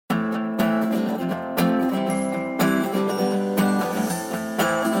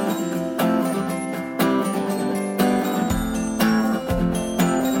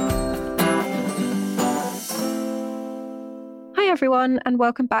everyone, and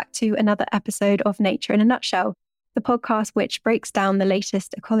welcome back to another episode of Nature in a Nutshell, the podcast which breaks down the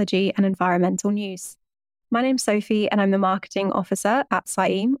latest ecology and environmental news. My name's Sophie, and I'm the Marketing Officer at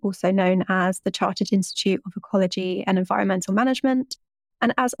CIEM, also known as the Chartered Institute of Ecology and Environmental Management.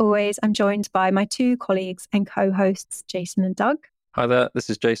 And as always, I'm joined by my two colleagues and co-hosts, Jason and Doug. Hi there,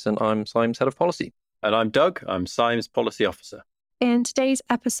 this is Jason. I'm CIEM's Head of Policy. And I'm Doug. I'm CIEM's Policy Officer. In today's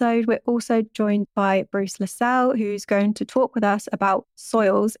episode, we're also joined by Bruce Lascelles, who's going to talk with us about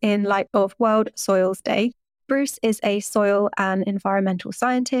soils in light of World Soils Day. Bruce is a soil and environmental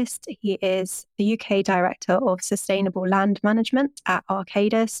scientist. He is the UK Director of Sustainable Land Management at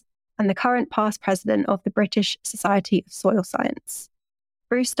Arcadis and the current past president of the British Society of Soil Science.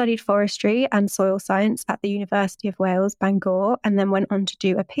 Bruce studied forestry and soil science at the University of Wales, Bangor, and then went on to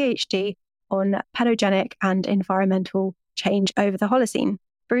do a PhD on pedogenic and environmental change over the Holocene.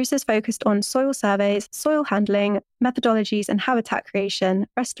 Bruce is focused on soil surveys, soil handling, methodologies and habitat creation,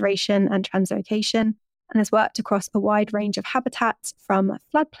 restoration and translocation, and has worked across a wide range of habitats from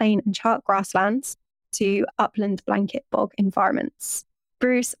floodplain and chalk grasslands to upland blanket bog environments.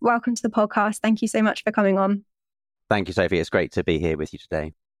 Bruce, welcome to the podcast. Thank you so much for coming on. Thank you, Sophie. It's great to be here with you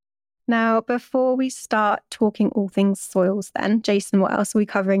today. Now, before we start talking all things soils then, Jason, what else are we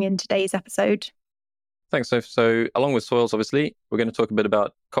covering in today's episode? Thanks, Soph. So along with soils, obviously, we're going to talk a bit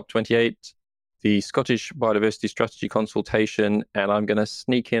about COP28, the Scottish Biodiversity Strategy consultation, and I'm going to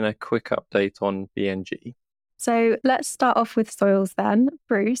sneak in a quick update on BNG. So let's start off with soils then.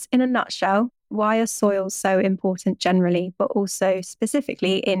 Bruce, in a nutshell, why are soils so important generally, but also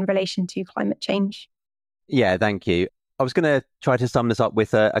specifically in relation to climate change? Yeah, thank you. I was going to try to sum this up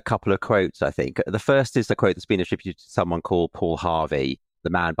with a couple of quotes, I think. The first is a quote that's been attributed to someone called Paul Harvey, the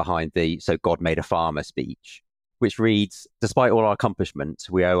man behind the "So God Made a Farmer" speech, which reads, "Despite all our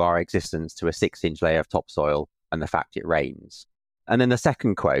accomplishments, we owe our existence to a 6-inch layer of topsoil and the fact it rains." And then the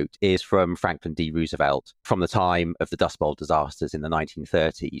second quote is from Franklin D. Roosevelt from the time of the Dust Bowl disasters in the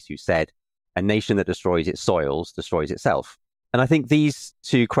 1930s, who said, "A nation that destroys its soils destroys itself." And I think these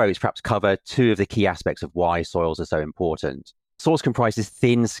two quotes perhaps cover two of the key aspects of why soils are so important. Soils comprises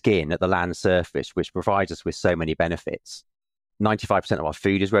thin skin at the land surface, which provides us with so many benefits. 95% of our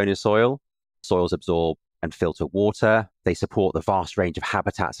food is grown in soil. Soils absorb and filter water. They support the vast range of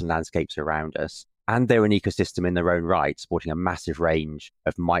habitats and landscapes around us. And they're an ecosystem in their own right, supporting a massive range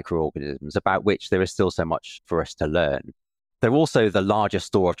of microorganisms about which there is still so much for us to learn. They're also the largest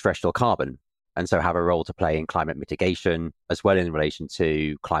store of terrestrial carbon, and so have a role to play in climate mitigation, as well in relation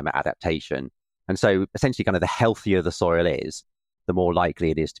to climate adaptation. And so essentially kind of the healthier the soil is, the more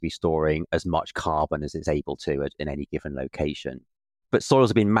likely it is to be storing as much carbon as it's able to in any given location. But soils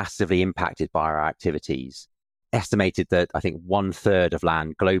have been massively impacted by our activities. Estimated that I think 1/3 of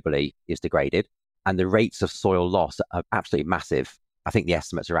land globally is degraded, and the rates of soil loss are absolutely massive. I think the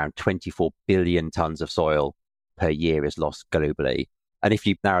estimate's around 24 billion tonnes of soil per year is lost globally. And if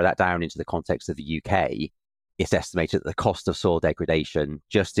you narrow that down into the context of the UK, it's estimated that the cost of soil degradation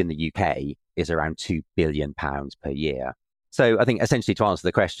just in the UK is around £2 billion per year. So I think essentially to answer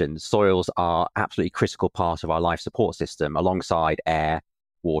the question, soils are absolutely critical part of our life support system alongside air,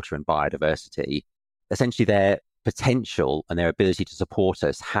 water and biodiversity. Essentially their potential and their ability to support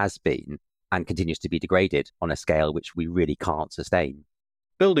us has been and continues to be degraded on a scale which we really can't sustain.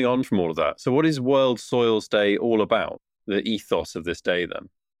 Building on from all of that, so what is World Soils Day all about? The ethos of this day then?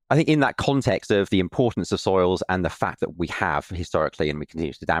 I think in that context of the importance of soils and the fact that we have historically and we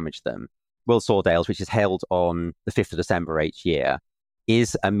continue to damage them, World Soil Day, which is held on the 5th of December each year,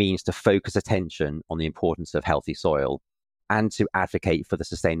 is a means to focus attention on the importance of healthy soil and to advocate for the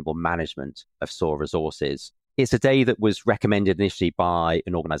sustainable management of soil resources. It's a day that was recommended initially by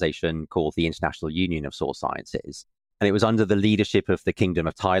an organisation called the International Union of Soil Sciences, and it was under the leadership of the Kingdom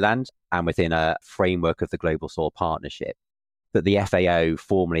of Thailand and within a framework of the Global Soil Partnership that the FAO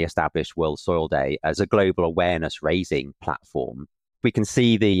formally established World Soil Day as a global awareness raising platform. We can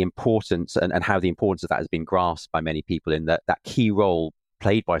see the importance and how the importance of that has been grasped by many people in that key role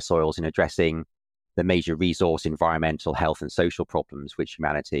played by soils in addressing the major resource, environmental, health and social problems which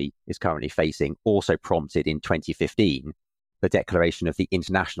humanity is currently facing, also prompted in 2015 the declaration of the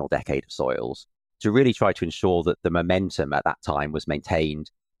International Decade of Soils to really try to ensure that the momentum at that time was maintained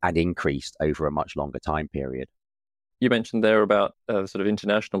and increased over a much longer time period. You mentioned there about sort of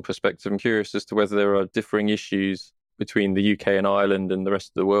international perspective. I'm curious as to whether there are differing issues between the UK and Ireland and the rest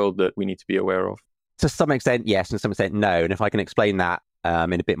of the world that we need to be aware of. To some extent, yes, and to some extent, no. And if I can explain that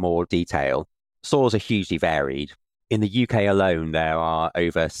in a bit more detail, soils are hugely varied. In the UK alone, there are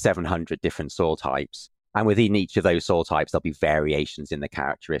over 700 different soil types. And within each of those soil types, there'll be variations in the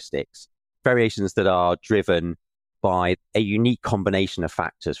characteristics. Variations that are driven by a unique combination of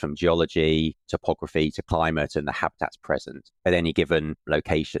factors from geology, topography to climate and the habitats present at any given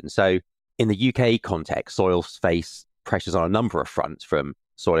location. So in the UK context, soils face pressures on a number of fronts, from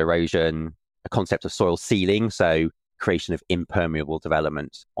soil erosion, a concept of soil sealing, so creation of impermeable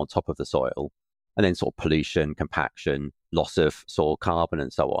development on top of the soil, and then sort of pollution, compaction, loss of soil carbon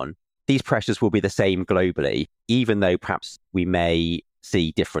and so on. These pressures will be the same globally, even though perhaps we may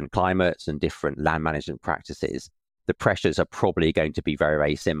see different climates and different land management practices. The pressures are probably going to be very,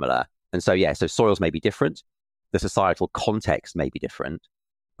 very similar. And so, so soils may be different, the societal context may be different,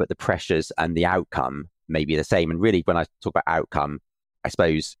 but the pressures and the outcome may be the same. And really, when I talk about outcome, I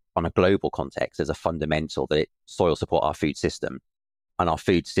suppose on a global context, there's a fundamental that soil support our food system. And our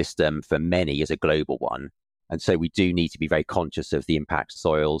food system for many is a global one. And so we do need to be very conscious of the impact of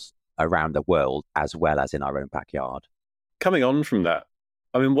soils around the world, as well as in our own backyard. Coming on from that,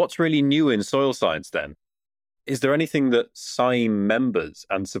 I mean, what's really new in soil science then? Is there anything that SIEM members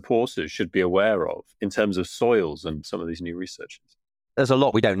and supporters should be aware of in terms of soils and some of these new researches? There's a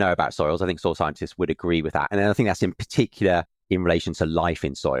lot we don't know about soils. I think soil scientists would agree with that. And I think that's in particular in relation to life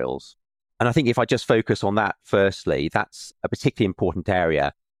in soils. And I think if I just focus on that firstly, that's a particularly important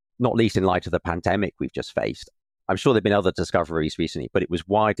area, not least in light of the pandemic we've just faced. I'm sure there have been other discoveries recently, but it was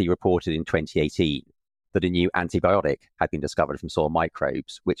widely reported in 2018 that a new antibiotic had been discovered from soil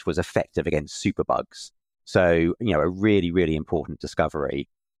microbes, which was effective against superbugs. So, a really, really important discovery.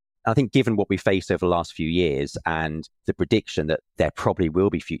 I think given what we faced over the last few years and the prediction that there probably will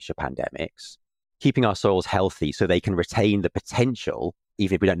be future pandemics, keeping our soils healthy so they can retain the potential,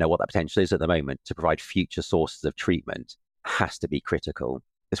 even if we don't know what that potential is at the moment, to provide future sources of treatment has to be critical.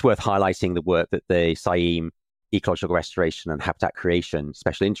 It's worth highlighting the work that the SIEM Ecological Restoration and Habitat Creation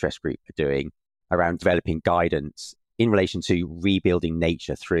Special Interest Group are doing around developing guidance in relation to rebuilding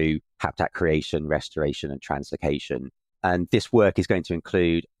nature through habitat creation, restoration, and translocation. And this work is going to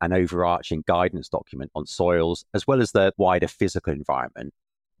include an overarching guidance document on soils, as well as the wider physical environment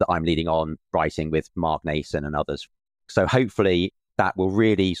that I'm leading on writing with Mark Nason and others. So hopefully that will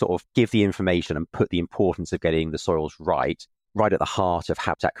really sort of give the information and put the importance of getting the soils right at the heart of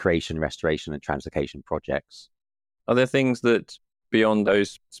habitat creation, restoration, and translocation projects. Are there things that, beyond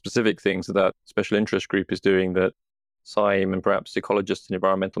those specific things that special interest group is doing, that SIEM and perhaps ecologists and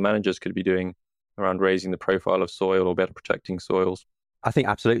environmental managers could be doing around raising the profile of soil or better protecting soils? I think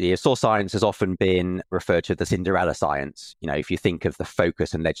absolutely. Soil science has often been referred to as the Cinderella science. If you think of the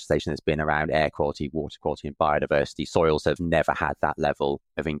focus and legislation that's been around air quality, water quality, and biodiversity, soils have never had that level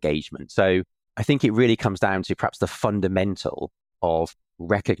of engagement. So I think it really comes down to perhaps the fundamental of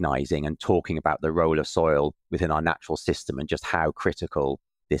recognizing and talking about the role of soil within our natural system and just how critical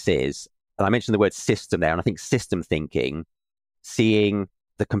this is. And I mentioned the word system there, and I think system thinking, seeing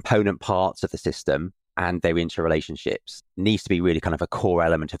the component parts of the system and their interrelationships needs to be really kind of a core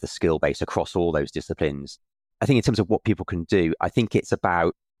element of the skill base across all those disciplines. I think in terms of what people can do, I think it's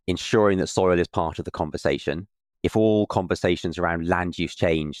about ensuring that soil is part of the conversation. If all conversations around land use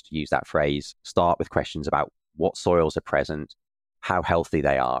change, to use that phrase, start with questions about what soils are present, how healthy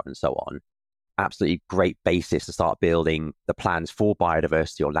they are, and so on, absolutely great basis to start building the plans for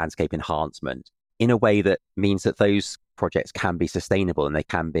biodiversity or landscape enhancement in a way that means that those projects can be sustainable and they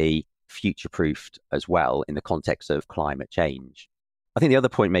can be future-proofed as well in the context of climate change. I think the other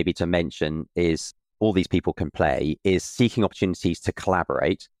point maybe to mention is all these people can play is seeking opportunities to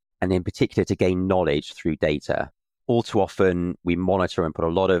collaborate and in particular to gain knowledge through data. All too often we monitor and put a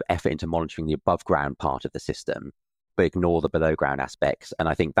lot of effort into monitoring the above ground part of the system, but ignore the below ground aspects. And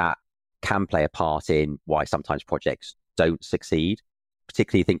I think that can play a part in why sometimes projects don't succeed,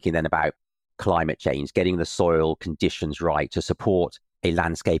 particularly thinking then about climate change, getting the soil conditions right to support a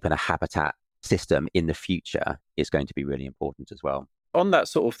landscape and a habitat system in the future is going to be really important as well. On that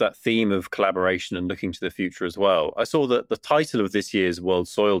sort of that theme of collaboration and looking to the future as well, I saw that the title of this year's World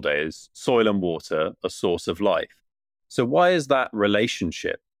Soil Day is Soil and Water, a Source of Life. So why is that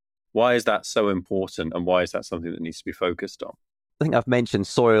relationship? Why is that so important? And why is that something that needs to be focused on? I think I've mentioned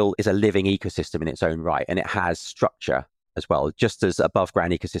soil is a living ecosystem in its own right, and it has structure as well, just as above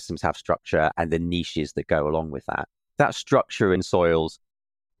ground ecosystems have structure and the niches that go along with that. That structure in soils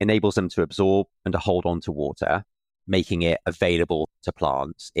enables them to absorb and to hold on to water, making it available to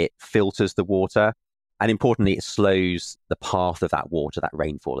plants. It filters the water, and importantly, it slows the path of that water, that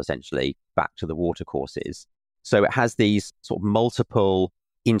rainfall essentially, back to the water courses. So it has these sort of multiple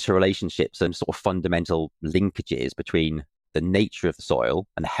interrelationships and sort of fundamental linkages between the nature of the soil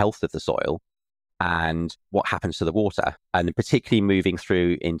and the health of the soil and what happens to the water. And particularly moving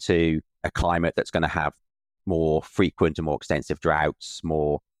through into a climate that's going to have more frequent and more extensive droughts,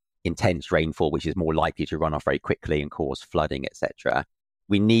 more intense rainfall, which is more likely to run off very quickly and cause flooding, etc.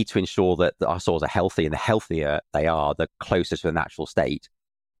 We need to ensure that our soils are healthy, and the healthier they are, the closer to the natural state,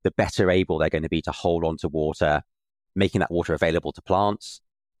 the better able they're going to be to hold on to water, making that water available to plants,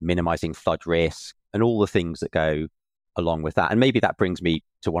 minimizing flood risk, and all the things that go along with that. And maybe that brings me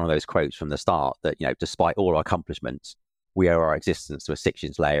to one of those quotes from the start that, despite all our accomplishments, we owe our existence to a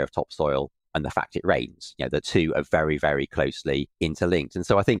 6-inch layer of topsoil and the fact it rains. The two are very, very closely interlinked. And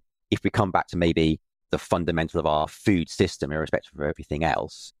so I think if we come back to maybe the fundamental of our food system, irrespective of everything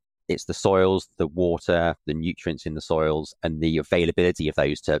else, it's the soils, the water, the nutrients in the soils, and the availability of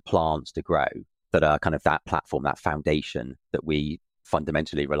those to plants to grow that are kind of that platform, that foundation that we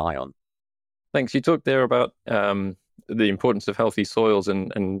fundamentally rely on. Thanks. You talked there about the importance of healthy soils,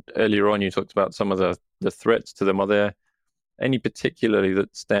 and earlier on you talked about some of the threats to them. Are there any particularly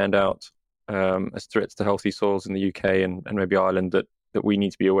that stand out as threats to healthy soils in the UK and maybe Ireland that we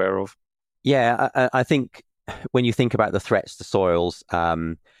need to be aware of? Yeah, I think when you think about the threats to soils,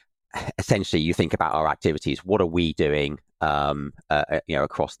 essentially you think about our activities. What are we doing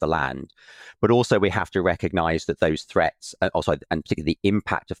across the land? But also we have to recognize that those threats, and particularly the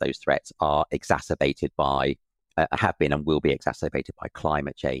impact of those threats, are exacerbated by, have been and will be exacerbated by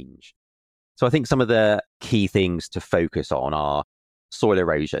climate change. So I think some of the key things to focus on are soil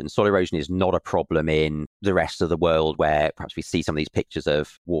erosion. Soil erosion is not a problem in the rest of the world where perhaps we see some of these pictures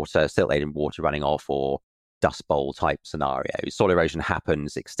of water, silt-laden water running off, or dust bowl type scenarios. Soil erosion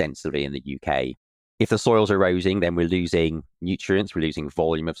happens extensively in the UK. If the soil's eroding, then we're losing nutrients, we're losing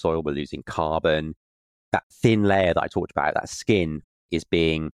volume of soil, we're losing carbon. That thin layer that I talked about, that skin, is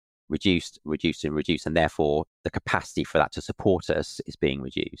being reduced, and therefore the capacity for that to support us is being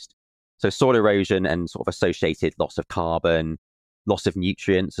reduced. So soil erosion and sort of associated loss of carbon, loss of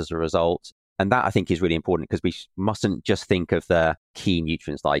nutrients as a result. And that I think is really important, because we mustn't just think of the key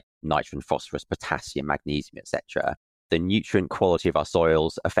nutrients like nitrogen, phosphorus, potassium, magnesium, etc. The nutrient quality of our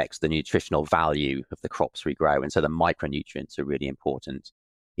soils affects the nutritional value of the crops we grow. And so the micronutrients are really important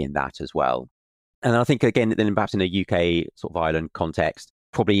in that as well. And I think, again, then perhaps in a UK sort of Ireland context,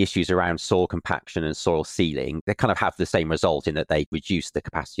 probably issues around soil compaction and soil sealing, they kind of have the same result in that they reduce the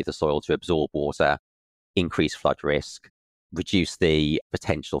capacity of the soil to absorb water, increase flood risk, reduce the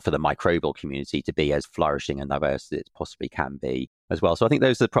potential for the microbial community to be as flourishing and diverse as it possibly can be as well. So I think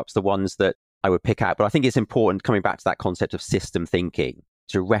those are perhaps the ones that I would pick out. But I think it's important, coming back to that concept of system thinking,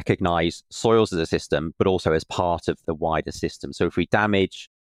 to recognize soils as a system, but also as part of the wider system. So if we damage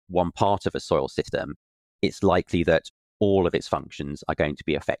one part of a soil system, it's likely that all of its functions are going to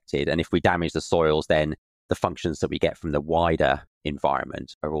be affected. And if we damage the soils, then the functions that we get from the wider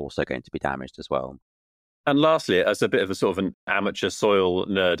environment are also going to be damaged as well. And lastly, as a bit of a sort of an amateur soil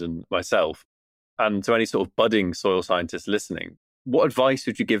nerd and myself, and to any sort of budding soil scientists listening, what advice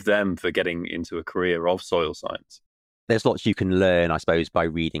would you give them for getting into a career of soil science? There's lots you can learn, I suppose, by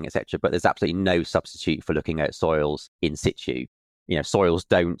reading, etc. But there's absolutely no substitute for looking at soils in situ. Soils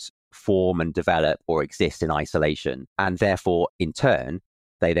don't form and develop or exist in isolation. And therefore, in turn,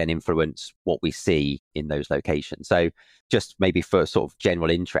 they then influence what we see in those locations. So just maybe for sort of general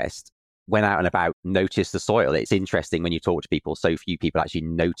interest, when out and about, notice the soil. It's interesting when you talk to people, so few people actually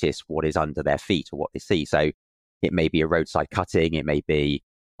notice what is under their feet or what they see. So it may be a roadside cutting, it may be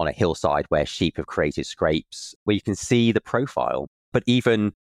on a hillside where sheep have created scrapes, where you can see the profile, but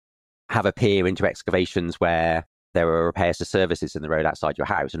even have a peer into excavations where there are repairs to services in the road outside your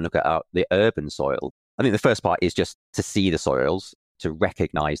house and look at the urban soil. I think the first part is just to see the soils, to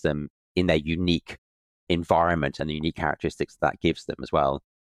recognize them in their unique environment and the unique characteristics that gives them as well.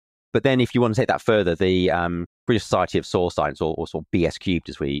 But then if you want to take that further, the British Society of Soil Science, or sort of BS Cubed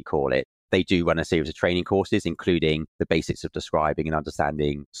as we call it, they do run a series of training courses, including the basics of describing and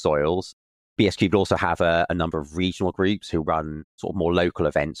understanding soils. BS Cubed also have a number of regional groups who run sort of more local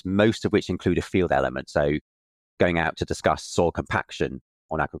events, most of which include a field element. So going out to discuss soil compaction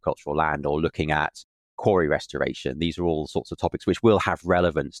on agricultural land or looking at quarry restoration. These are all sorts of topics which will have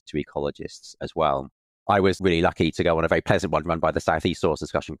relevance to ecologists as well. I was really lucky to go on a very pleasant one run by the South East Soils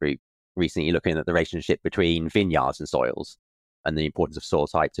Discussion Group recently, looking at the relationship between vineyards and soils and the importance of soil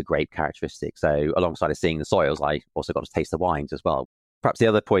type to grape characteristics. So alongside of seeing the soils, I also got to taste the wines as well. Perhaps the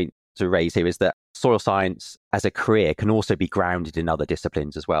other point to raise here is that soil science as a career can also be grounded in other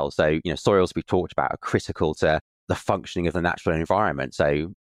disciplines as well. So, soils we've talked about are critical to the functioning of the natural environment.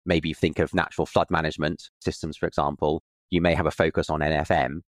 So maybe you think of natural flood management systems, for example. You may have a focus on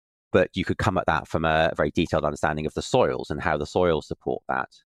NFM, but you could come at that from a very detailed understanding of the soils and how the soils support that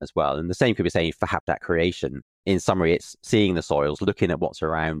as well. And the same could be saying for habitat creation. In summary, it's seeing the soils, looking at what's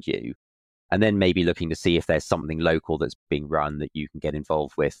around you, and then maybe looking to see if there's something local that's being run that you can get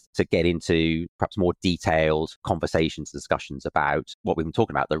involved with to get into perhaps more detailed conversations, discussions about what we've been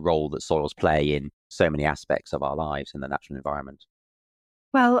talking about, the role that soils play in so many aspects of our lives in the natural environment.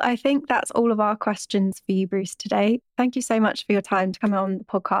 Well, I think that's all of our questions for you, Bruce, today. Thank you so much for your time to come on the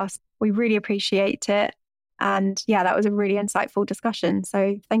podcast. We really appreciate it. And yeah, that was a really insightful discussion.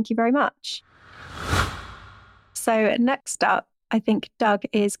 So thank you very much. So next up, I think Doug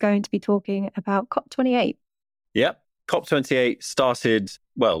is going to be talking about COP28. Yep. COP28 started,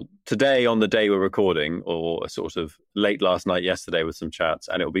 well, today on the day we're recording, or sort of late last night, yesterday with some chats,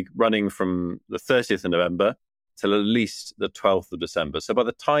 and it will be running from the 30th of November till at least the 12th of December. So by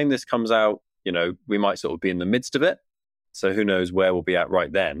the time this comes out, we might sort of be in the midst of it. So who knows where we'll be at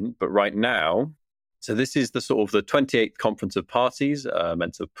right then. But right now, so this is the sort of the 28th Conference of Parties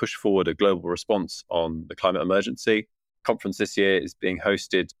meant to push forward a global response on the climate emergency. Conference this year is being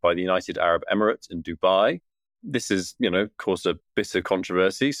hosted by the United Arab Emirates in Dubai. This has, caused a bit of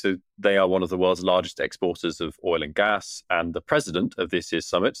controversy. So they are one of the world's largest exporters of oil and gas. And the president of this year's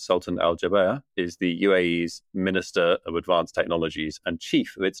summit, Sultan Al Jaber, is the UAE's Minister of Advanced Technologies and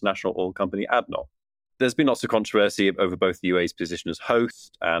chief of its national oil company, ADNOC. There's been lots of controversy over both the UAE's position as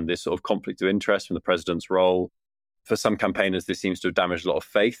host and this sort of conflict of interest from the president's role. For some campaigners, this seems to have damaged a lot of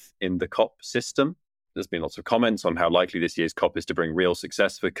faith in the COP system. There's been lots of comments on how likely this year's COP is to bring real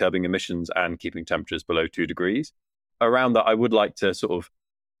success for curbing emissions and keeping temperatures below 2 degrees. Around that, I would like to sort of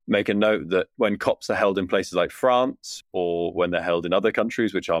make a note that when COPs are held in places like France or when they're held in other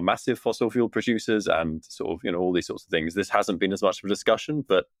countries, which are massive fossil fuel producers and sort of, all these sorts of things, this hasn't been as much of a discussion,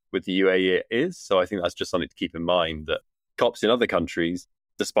 but with the UAE it is. So I think that's just something to keep in mind, that COPs in other countries,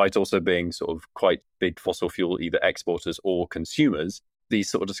 despite also being sort of quite big fossil fuel either exporters or consumers, these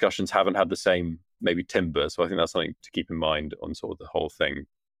sort of discussions haven't had the same maybe timber. So I think that's something to keep in mind on sort of the whole thing.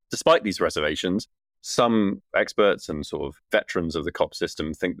 Despite these reservations, some experts and sort of veterans of the COP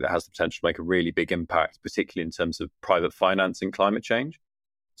system think that it has the potential to make a really big impact, particularly in terms of private financing climate change.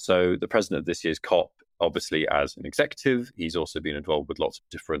 So the president of this year's COP, obviously as an executive, he's also been involved with lots of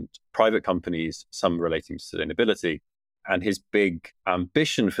different private companies, some relating to sustainability. And his big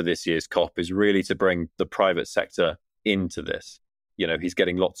ambition for this year's COP is really to bring the private sector into this. He's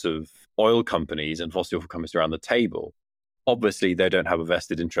getting lots of oil companies and fossil fuel companies around the table. Obviously, they don't have a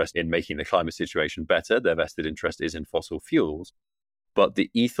vested interest in making the climate situation better. Their vested interest is in fossil fuels. But the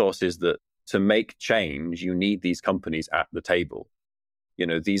ethos is that to make change, you need these companies at the table.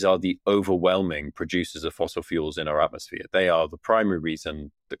 These are the overwhelming producers of fossil fuels in our atmosphere. They are the primary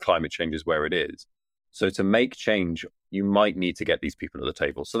reason that climate change is where it is. So to make change, you might need to get these people at the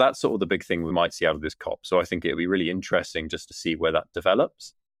table. So that's sort of the big thing we might see out of this COP. So I think it'll be really interesting just to see where that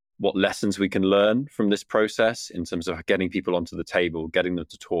develops, what lessons we can learn from this process in terms of getting people onto the table, getting them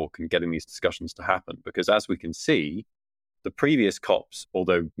to talk and getting these discussions to happen. Because as we can see, the previous COPs,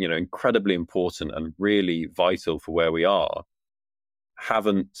 although, incredibly important and really vital for where we are,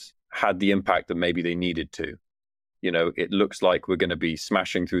 haven't had the impact that maybe they needed to. It looks like we're going to be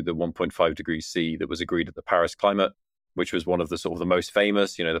smashing through the 1.5 degrees C that was agreed at the Paris climate, which was one of the sort of the most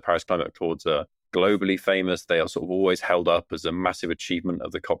famous. The Paris climate accords are globally famous. They are sort of always held up as a massive achievement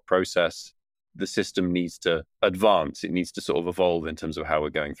of the COP process. The system needs to advance. It needs to sort of evolve in terms of how we're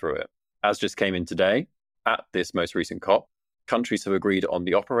going through it. As just came in today, at this most recent COP, countries have agreed on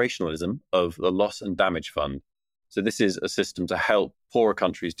the operationalism of the Loss and Damage Fund. So this is a system to help poorer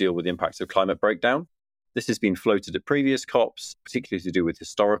countries deal with the impacts of climate breakdown. This has been floated at previous COPs, particularly to do with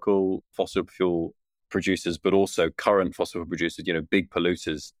historical fossil fuel producers, but also current fossil fuel producers, big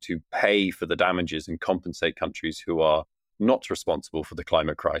polluters, to pay for the damages and compensate countries who are not responsible for the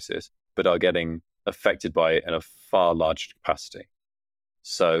climate crisis, but are getting affected by it in a far larger capacity.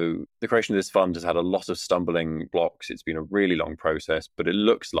 So the creation of this fund has had a lot of stumbling blocks. It's been a really long process, but it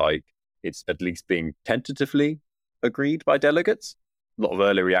looks like it's at least being tentatively agreed by delegates. A lot of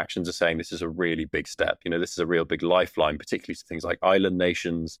early reactions are saying this is a really big step. This is a real big lifeline, particularly to things like island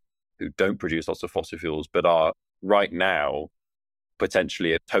nations who don't produce lots of fossil fuels, but are right now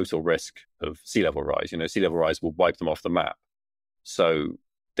potentially at total risk of sea level rise. Sea level rise will wipe them off the map. So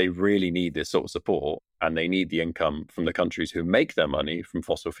they really need this sort of support, and they need the income from the countries who make their money from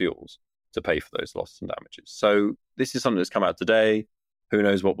fossil fuels to pay for those losses and damages. So this is something that's come out today. Who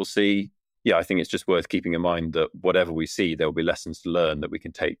knows what we'll see? Yeah, I think it's just worth keeping in mind that whatever we see, there will be lessons to learn that we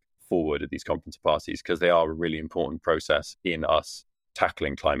can take forward at these conference parties, because they are a really important process in us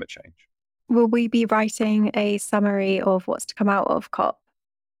tackling climate change. Will we be writing a summary of what's to come out of COP?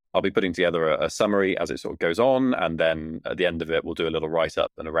 I'll be putting together a summary as it sort of goes on, and then at the end of it, we'll do a little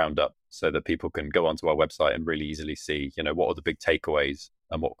write-up and a roundup so that people can go onto our website and really easily see, what are the big takeaways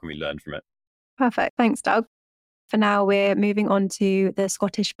and what can we learn from it. Perfect. Thanks, Doug. For now, we're moving on to the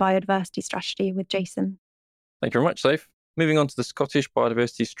Scottish Biodiversity Strategy with Jason. Thank you very much, Saif. Moving on to the Scottish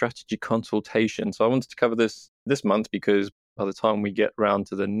Biodiversity Strategy consultation. So I wanted to cover this month because by the time we get round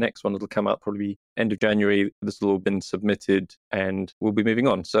to the next one, it'll come out probably end of January. This will all been submitted and we'll be moving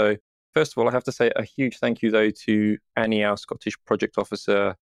on. So first of all, I have to say a huge thank you, though, to Annie, our Scottish project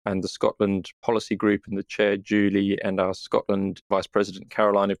officer, and the Scotland Policy Group and the chair, Julie, and our Scotland Vice President,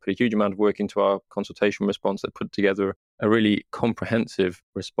 Caroline, have put a huge amount of work into our consultation response. They put together a really comprehensive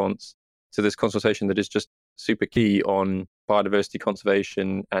response to this consultation that is just super key on biodiversity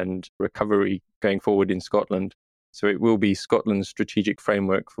conservation and recovery going forward in Scotland. So it will be Scotland's strategic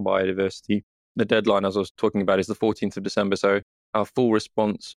framework for biodiversity. The deadline, as I was talking about, is the 14th of December. So our full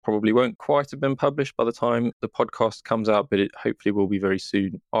response probably won't quite have been published by the time the podcast comes out, but it hopefully will be very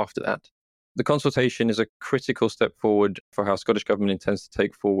soon after that. The consultation is a critical step forward for how Scottish Government intends to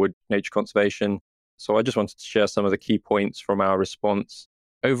take forward nature conservation. So I just wanted to share some of the key points from our response.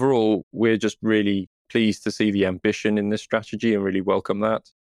 Overall, we're just really pleased to see the ambition in this strategy and really welcome that.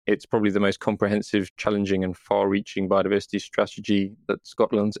 It's probably the most comprehensive, challenging and far-reaching biodiversity strategy that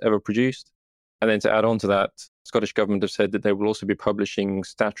Scotland's ever produced. And then to add on to that, Scottish Government have said that they will also be publishing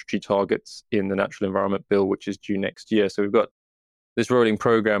statutory targets in the Natural Environment Bill, which is due next year. So we've got this rolling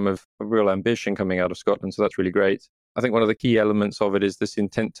programme of real ambition coming out of Scotland. So that's really great. I think one of the key elements of it is this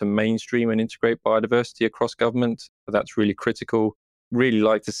intent to mainstream and integrate biodiversity across government. That's really critical. Really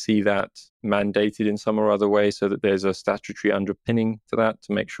like to see that mandated in some or other way so that there's a statutory underpinning to that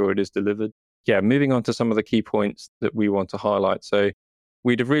to make sure it is delivered. Yeah, moving on to some of the key points that we want to highlight. So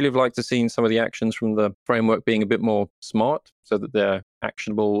we'd have really liked to seen some of the actions from the framework being a bit more smart so that they're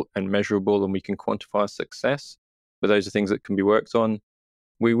actionable and measurable and we can quantify success. But those are things that can be worked on.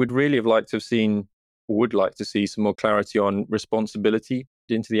 We would really have liked to have seen, or would like to see some more clarity on responsibility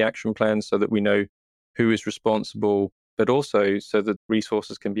into the action plans so that we know who is responsible, but also so that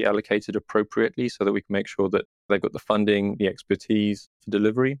resources can be allocated appropriately so that we can make sure that they've got the funding, the expertise for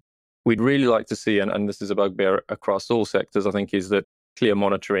delivery. We'd really like to see, and this is a bugbear across all sectors, I think, is that clear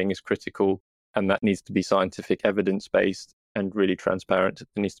monitoring is critical and that needs to be scientific, evidence-based and really transparent.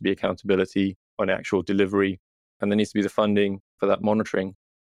 There needs to be accountability on actual delivery and there needs to be the funding for that monitoring.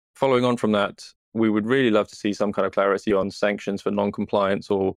 Following on from that, we would really love to see some kind of clarity on sanctions for non-compliance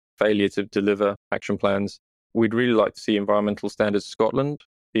or failure to deliver action plans. We'd really like to see Environmental Standards Scotland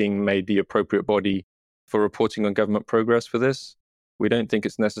being made the appropriate body for reporting on government progress for this. We don't think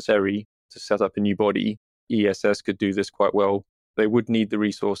it's necessary to set up a new body. ESS could do this quite well. They would need the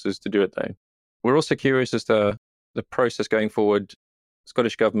resources to do it, though. We're also curious as to the process going forward.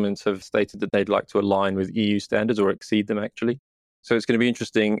 Scottish governments have stated that they'd like to align with EU standards or exceed them, actually. So it's going to be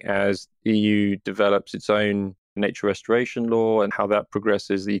interesting as the EU develops its own nature restoration law and how that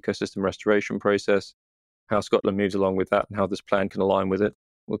progresses the ecosystem restoration process, how Scotland moves along with that and how this plan can align with it.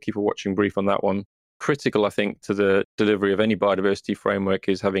 We'll keep a watching brief on that one. Critical, I think, to the delivery of any biodiversity framework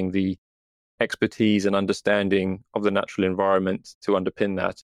is having the expertise and understanding of the natural environment to underpin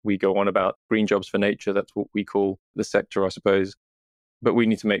that. We go on about green jobs for nature. That's what we call the sector, I suppose. But we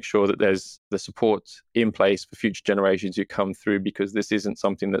need to make sure that there's the support in place for future generations who come through, because this isn't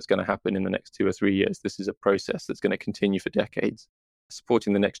something that's going to happen in the next 2 or 3 years. This is a process that's going to continue for decades.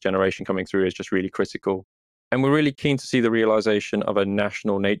 Supporting the next generation coming through is just really critical. And we're really keen to see the realization of a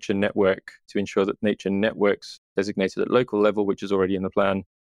national nature network to ensure that nature networks designated at local level, which is already in the plan,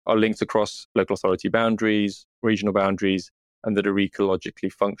 are linked across local authority boundaries, regional boundaries, and that are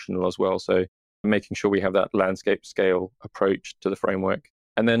ecologically functional as well. So making sure we have that landscape scale approach to the framework.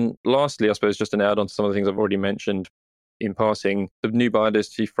 And then lastly, I suppose just an add on to some of the things I've already mentioned in passing, the new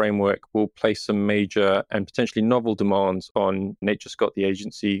biodiversity framework will place some major and potentially novel demands on Nature Scot, the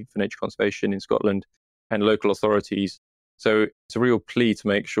agency for nature conservation in Scotland, and local authorities. So it's a real plea to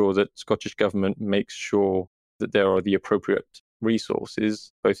make sure that Scottish Government makes sure that there are the appropriate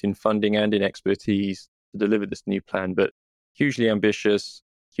resources, both in funding and in expertise, to deliver this new plan. But hugely ambitious,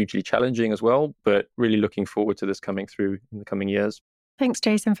 hugely challenging as well, but really looking forward to this coming through in the coming years. Thanks,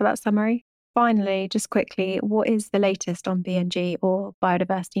 Jason, for that summary. Finally, just quickly, what is the latest on BNG or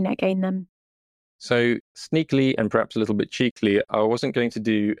biodiversity net gain then? So sneakily and perhaps a little bit cheekily, I wasn't going to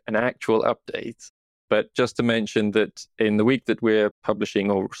do an actual update, but just to mention that in the week that we're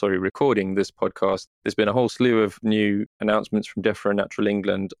recording this podcast, there's been a whole slew of new announcements from DEFRA and Natural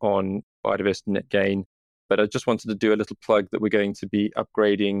England on biodiversity net gain. But I just wanted to do a little plug that we're going to be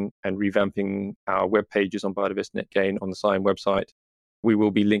upgrading and revamping our web pages on biodiversity net gain on the SIAM website. We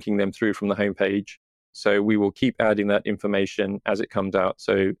will be linking them through from the homepage. So we will keep adding that information as it comes out.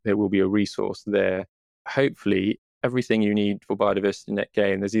 So there will be a resource there. Hopefully, everything you need for biodiversity net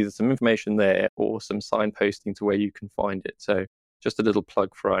gain. There's either some information there or some signposting to where you can find it. So just a little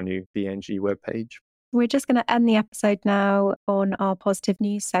plug for our new BNG webpage. We're just going to end the episode now on our positive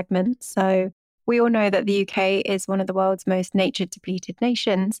news segment. So we all know that the UK is one of the world's most nature depleted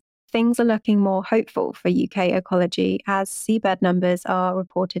nations. Things are looking more hopeful for UK ecology as seabird numbers are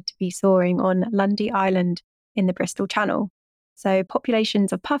reported to be soaring on Lundy Island in the Bristol Channel. So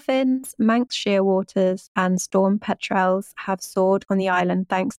populations of puffins, Manx shearwaters and storm petrels have soared on the island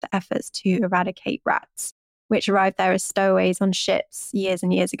thanks to efforts to eradicate rats, which arrived there as stowaways on ships years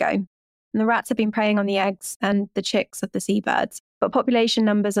and years ago. And the rats have been preying on the eggs and the chicks of the seabirds, but population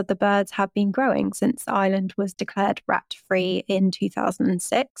numbers of the birds have been growing since the island was declared rat-free in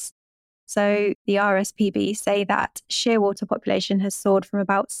 2006. So the RSPB say that shearwater population has soared from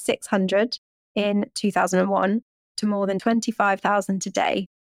about 600 in 2001 to more than 25,000 today.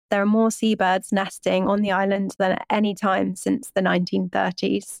 There are more seabirds nesting on the island than at any time since the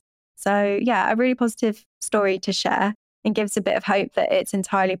 1930s. So yeah, a really positive story to share and gives a bit of hope that it's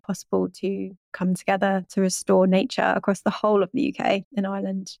entirely possible to come together to restore nature across the whole of the UK and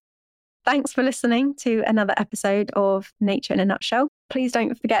Ireland. Thanks for listening to another episode of Nature in a Nutshell. Please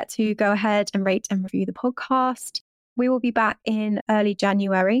don't forget to go ahead and rate and review the podcast. We will be back in early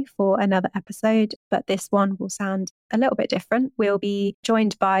January for another episode, but this one will sound a little bit different. We'll be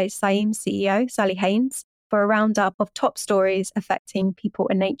joined by SAIM CEO Sally Haynes for a roundup of top stories affecting people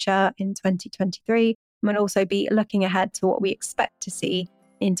and nature in 2023. We'll also be looking ahead to what we expect to see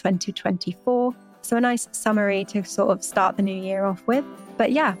in 2024. So a nice summary to sort of start the new year off with.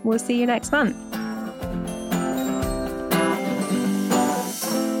 But yeah, we'll see you next month.